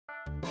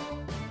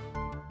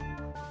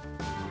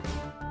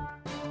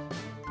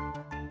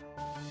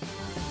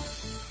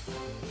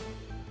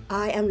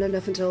I am Linda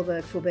van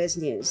Tilburg for Biz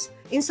News.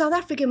 In South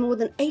Africa, more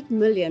than 8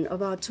 million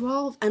of our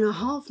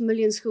 12.5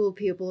 million school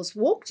pupils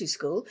walk to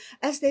school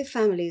as their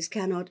families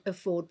cannot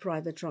afford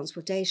private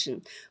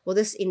transportation. Well,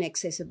 this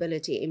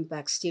inaccessibility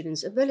impacts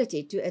students'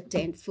 ability to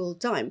attend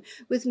full-time,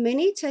 with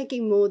many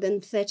taking more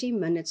than 30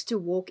 minutes to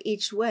walk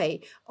each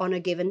way on a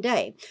given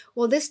day.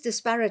 Well, this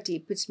disparity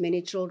puts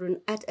many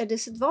children at a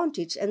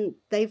disadvantage and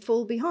they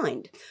fall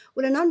behind.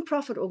 Well, a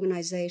non-profit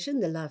organization,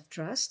 the Love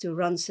Trust, who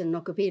runs the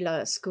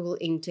Nokopila School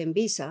in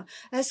Tembisa,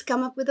 has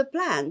come up with a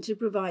plan to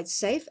provide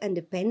safe and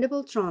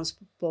dependable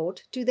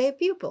transport to their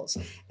pupils.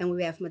 And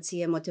we have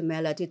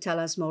Mmatsie to tell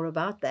us more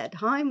about that.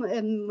 Hi,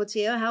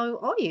 Mmatsie, how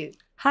are you?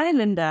 Hi,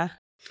 Linda.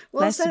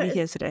 Well, nice to be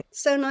here today.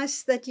 So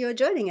nice that you're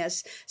joining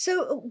us.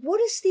 So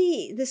what is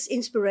this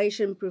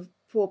inspiration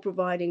for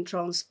providing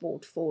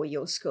transport for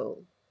your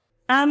school?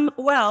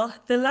 Well,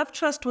 the Love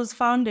Trust was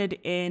founded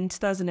in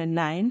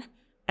 2009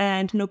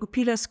 and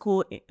Nokopila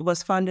School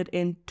was founded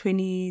in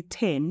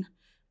 2010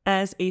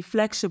 as a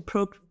flagship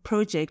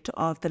project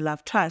of the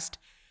Love Trust.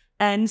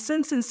 And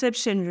since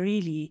inception,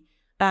 really,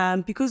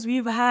 because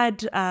we've had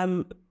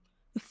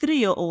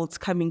 3-year-olds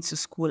coming to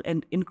school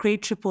and in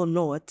grade triple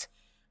naught,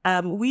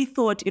 we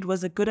thought it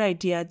was a good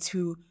idea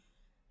to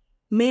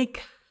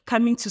make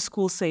coming to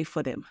school safe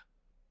for them.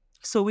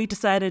 So we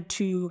decided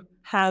to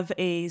have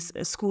a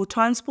school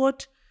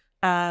transport,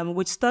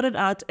 which started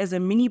out as a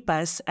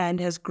minibus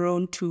and has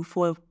grown to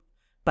 4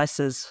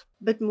 buses.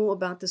 Bit more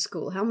about the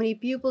school. How many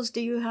pupils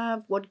do you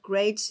have? What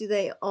grades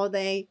are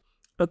they?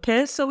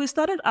 Okay, so we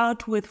started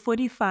out with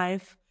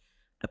 45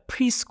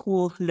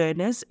 preschool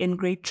learners in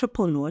grade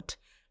triple naught,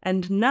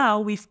 and now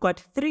we've got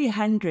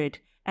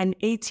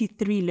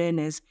 383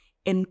 learners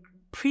in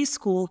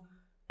preschool,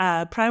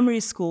 primary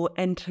school,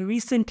 and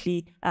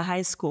recently a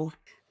high school.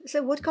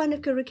 So what kind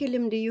of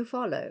curriculum do you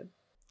follow?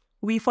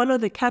 We follow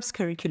the CAPS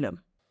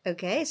curriculum.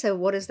 Okay, so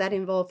what does that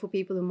involve for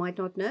people who might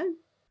not know?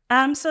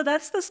 So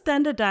that's the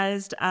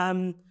standardized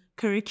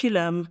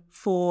curriculum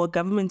for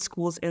government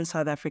schools in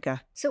South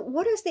Africa. So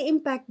what has the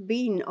impact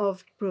been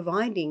of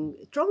providing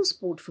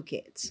transport for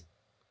kids?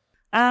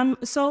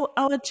 So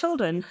our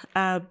children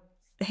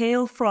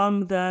hail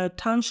from the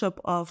township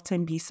of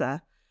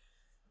Tembisa,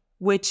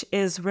 which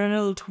is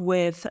riddled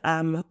with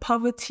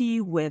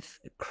poverty, with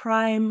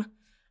crime.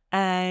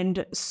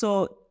 And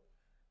so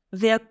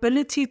the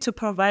ability to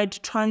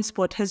provide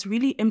transport has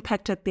really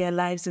impacted their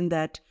lives in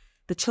that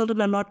the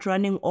children are not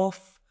running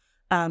off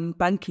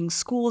bunking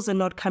schools and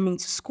not coming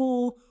to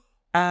school.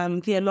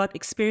 They are not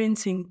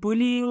experiencing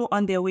bullying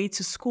on their way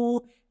to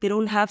school. They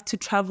don't have to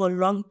travel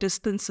long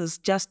distances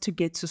just to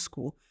get to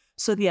school.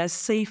 So they are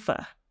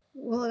safer.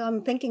 Well,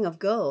 I'm thinking of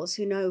girls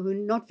who are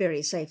not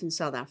very safe in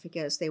South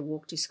Africa as they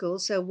walk to school.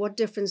 So what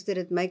difference did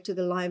it make to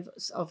the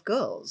lives of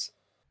girls?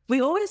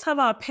 We always have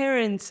our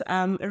parents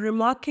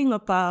remarking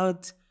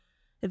about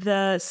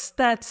the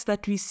stats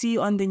that we see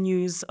on the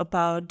news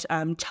about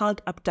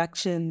child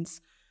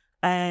abductions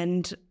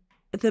and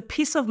the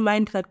peace of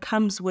mind that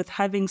comes with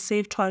having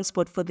safe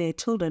transport for their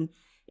children.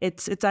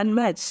 It's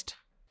unmatched.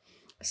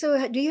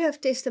 So do you have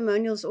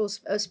testimonials or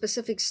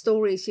specific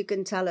stories you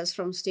can tell us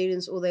from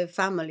students or their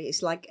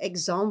families, like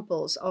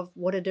examples of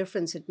what a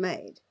difference it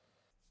made?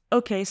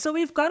 Okay, so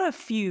we've got a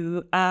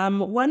few.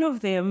 One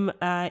of them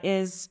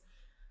is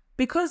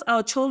because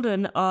our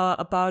children are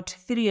about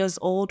 3 years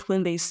old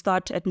when they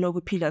start at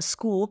Nokopila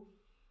School,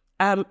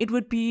 it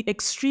would be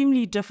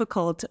extremely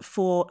difficult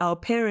for our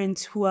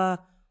parents who are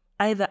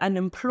either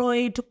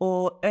unemployed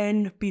or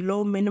earn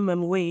below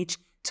minimum wage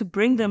to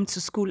bring them to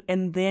school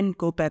and then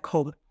go back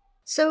home.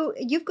 So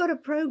you've got a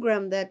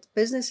program that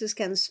businesses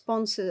can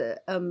sponsor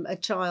a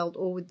child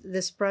or with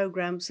this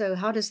program. So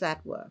how does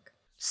that work?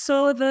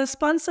 So the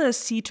sponsor a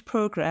seat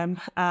program.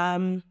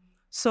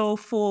 So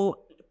for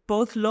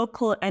both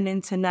local and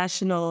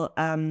international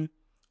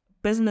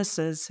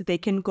businesses, they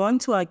can go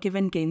onto our Give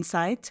and Gain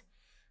site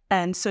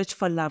and search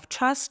for Love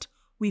Trust.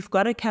 We've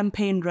got a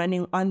campaign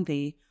running on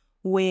there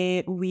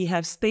where we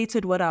have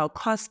stated what our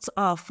costs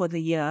are for the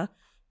year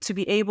to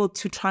be able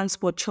to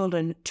transport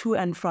children to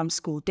and from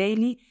school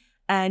daily.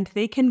 And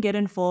they can get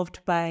involved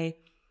by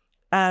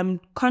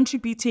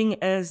contributing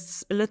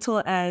as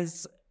little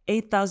as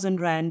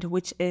 8,000 Rand,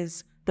 which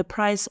is the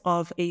price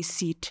of a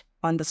seat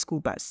on the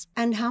school bus.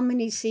 And how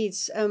many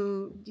seats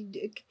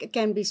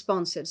can be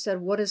sponsored? So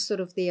what is sort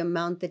of the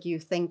amount that you're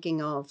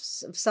thinking of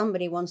if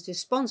somebody wants to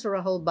sponsor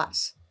a whole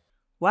bus?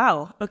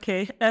 Wow.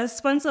 Okay.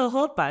 Sponsor a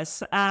whole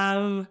bus.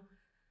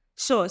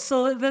 Sure.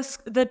 So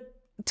the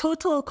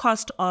total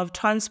cost of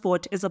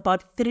transport is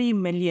about 3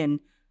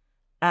 million.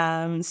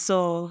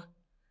 So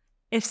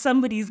if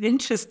somebody's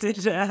interested,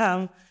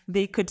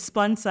 they could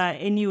sponsor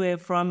anywhere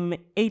from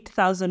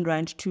 8,000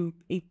 Rand to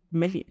 3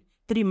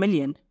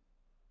 million.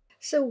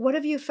 So what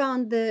have you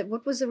found?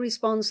 What was the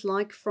response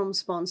like from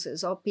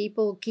sponsors? Are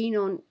people keen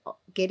on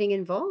getting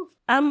involved?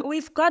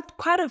 We've got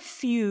quite a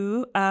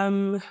few,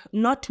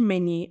 not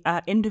many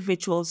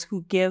individuals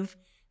who give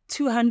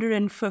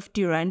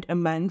 250 Rand a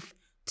month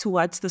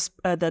towards the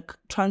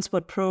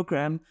transport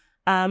program.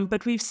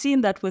 But we've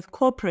seen that with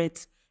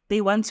corporates, they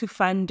want to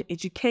fund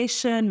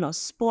education or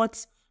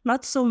sports,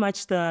 not so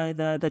much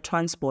the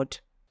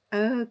transport.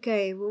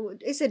 Okay. Well,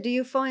 do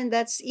you find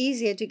that's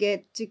easier to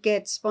get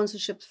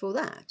sponsorships for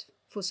that,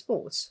 for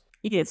sports?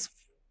 Yes,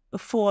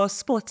 for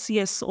sports,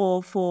 yes,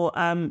 or for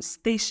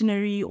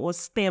stationery or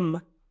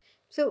STEM.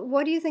 So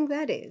what do you think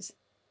that is?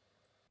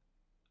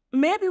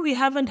 Maybe we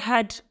haven't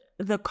had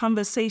the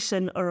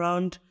conversation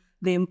around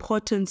the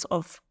importance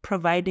of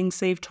providing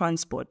safe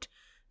transport.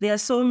 There are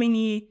so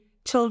many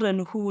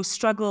children who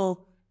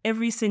struggle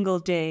every single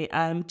day.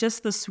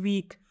 Just this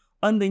week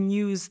on the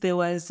news, there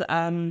was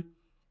a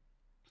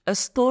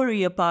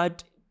story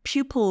about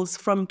pupils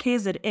from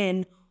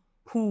KZN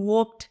who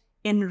walked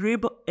in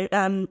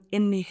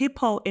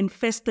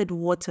hippo-infested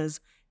waters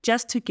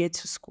just to get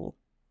to school.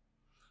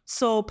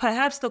 So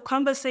perhaps the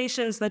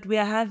conversations that we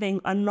are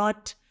having are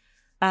not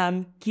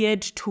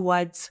geared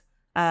towards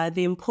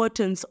the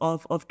importance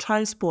of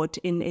transport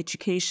in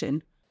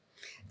education.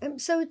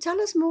 So tell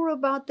us more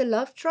about the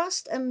Love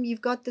Trust.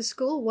 You've got the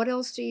school. What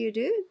else do you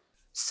do?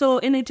 So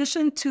in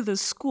addition to the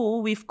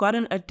school, we've got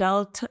an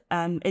adult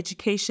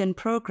education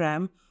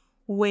program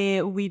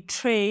where we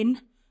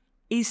train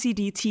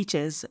ECD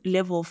teachers,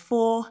 level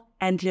 4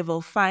 and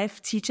level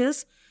 5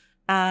 teachers.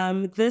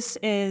 This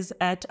is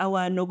at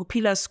our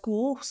Nogupila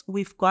school.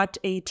 We've got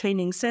a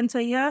training center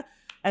here,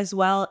 as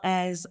well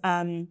as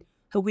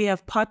we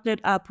have partnered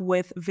up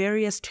with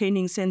various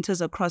training centers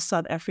across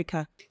South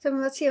Africa. So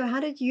Mmatsie, how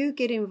did you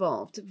get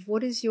involved?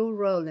 What is your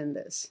role in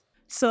this?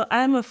 So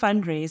I'm a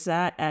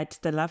fundraiser at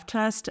the Love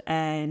Trust,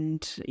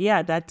 and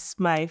yeah, that's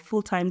my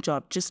full-time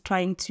job, just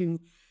trying to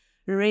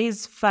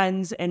raise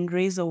funds and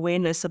raise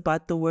awareness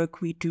about the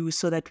work we do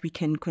so that we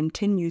can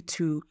continue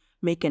to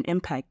make an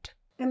impact.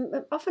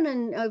 Often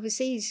in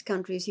overseas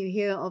countries, you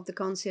hear of the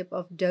concept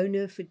of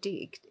donor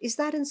fatigue. Is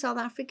that in South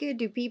Africa?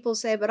 Do people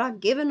say, but I've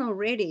given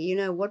already,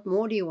 what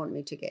more do you want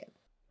me to give?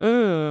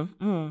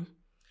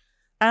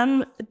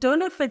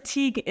 Donor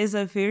fatigue is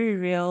a very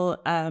real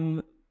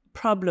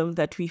problem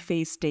that we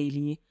face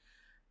daily.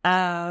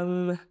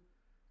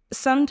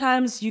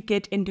 Sometimes you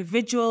get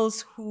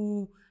individuals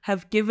who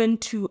have given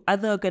to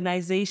other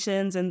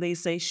organizations and they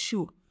say,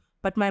 shoo,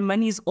 but my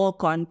money's all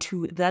gone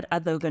to that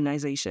other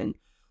organization.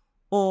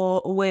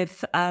 Or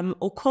with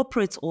or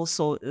corporates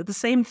also, the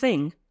same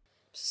thing.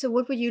 So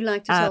what would you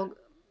like to tell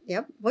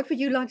what would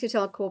you like to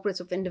tell corporates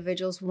of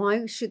individuals?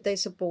 Why should they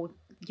support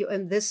you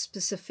in this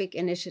specific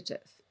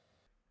initiative?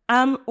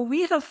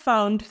 We have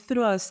found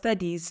through our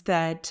studies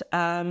that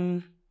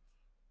the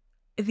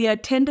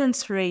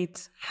attendance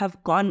rates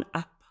have gone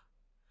up.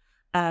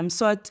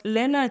 So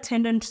learner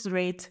attendance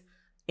rate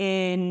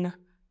in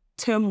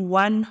term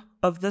 1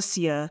 of this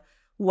year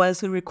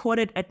was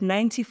recorded at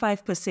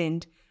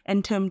 95%,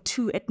 and term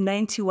 2 at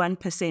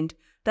 91%.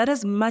 That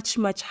is much,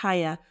 much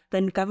higher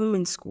than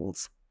government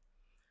schools.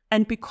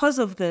 And because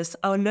of this,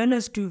 our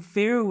learners do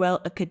very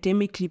well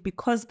academically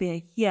because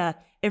they're here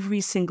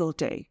every single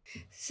day.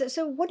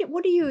 So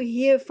what do you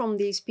hear from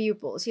these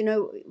pupils?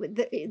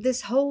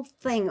 This whole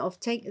thing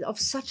of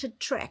such a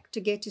trek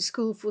to get to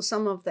school for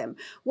some of them.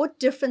 What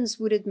difference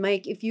would it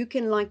make if you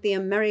can, like the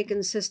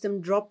American system,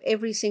 drop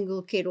every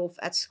single kid off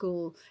at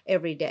school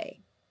every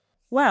day?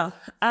 Well,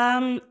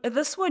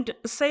 this would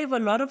save a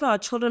lot of our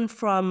children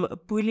from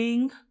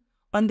bullying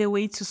on their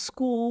way to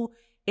school.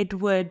 It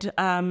would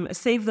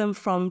save them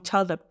from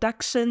child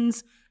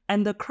abductions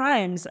and the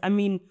crimes. I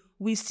mean,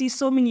 we see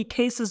so many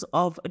cases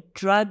of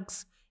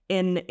drugs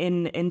in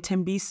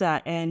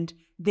Tembisa, and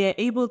they're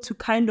able to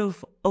kind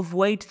of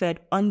avoid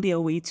that on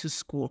their way to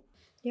school.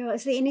 Yeah,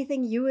 is there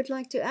anything you would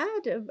like to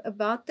add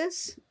about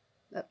this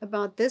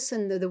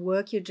and the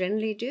work you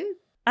generally do?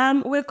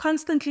 We're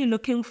constantly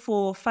looking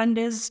for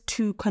funders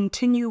to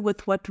continue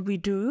with what we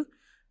do.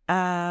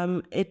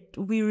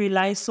 We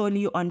rely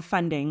solely on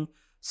funding.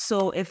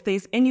 So if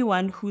there's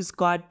anyone who's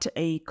got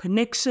a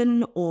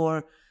connection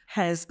or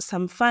has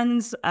some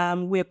funds,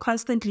 we're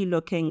constantly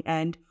looking,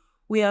 and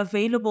we are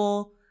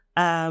available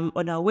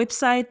on our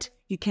website.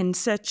 You can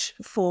search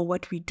for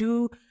what we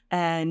do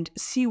and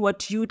see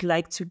what you'd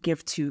like to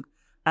give to,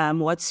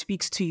 what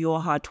speaks to your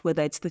heart,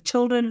 whether it's the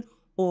children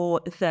or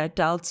the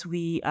adults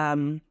we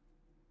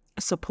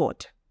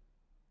support.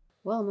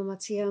 Well,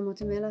 Mmatsie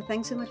Motomela,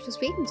 thanks so much for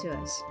speaking to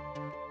us.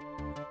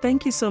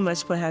 Thank you so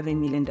much for having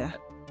me, Linda.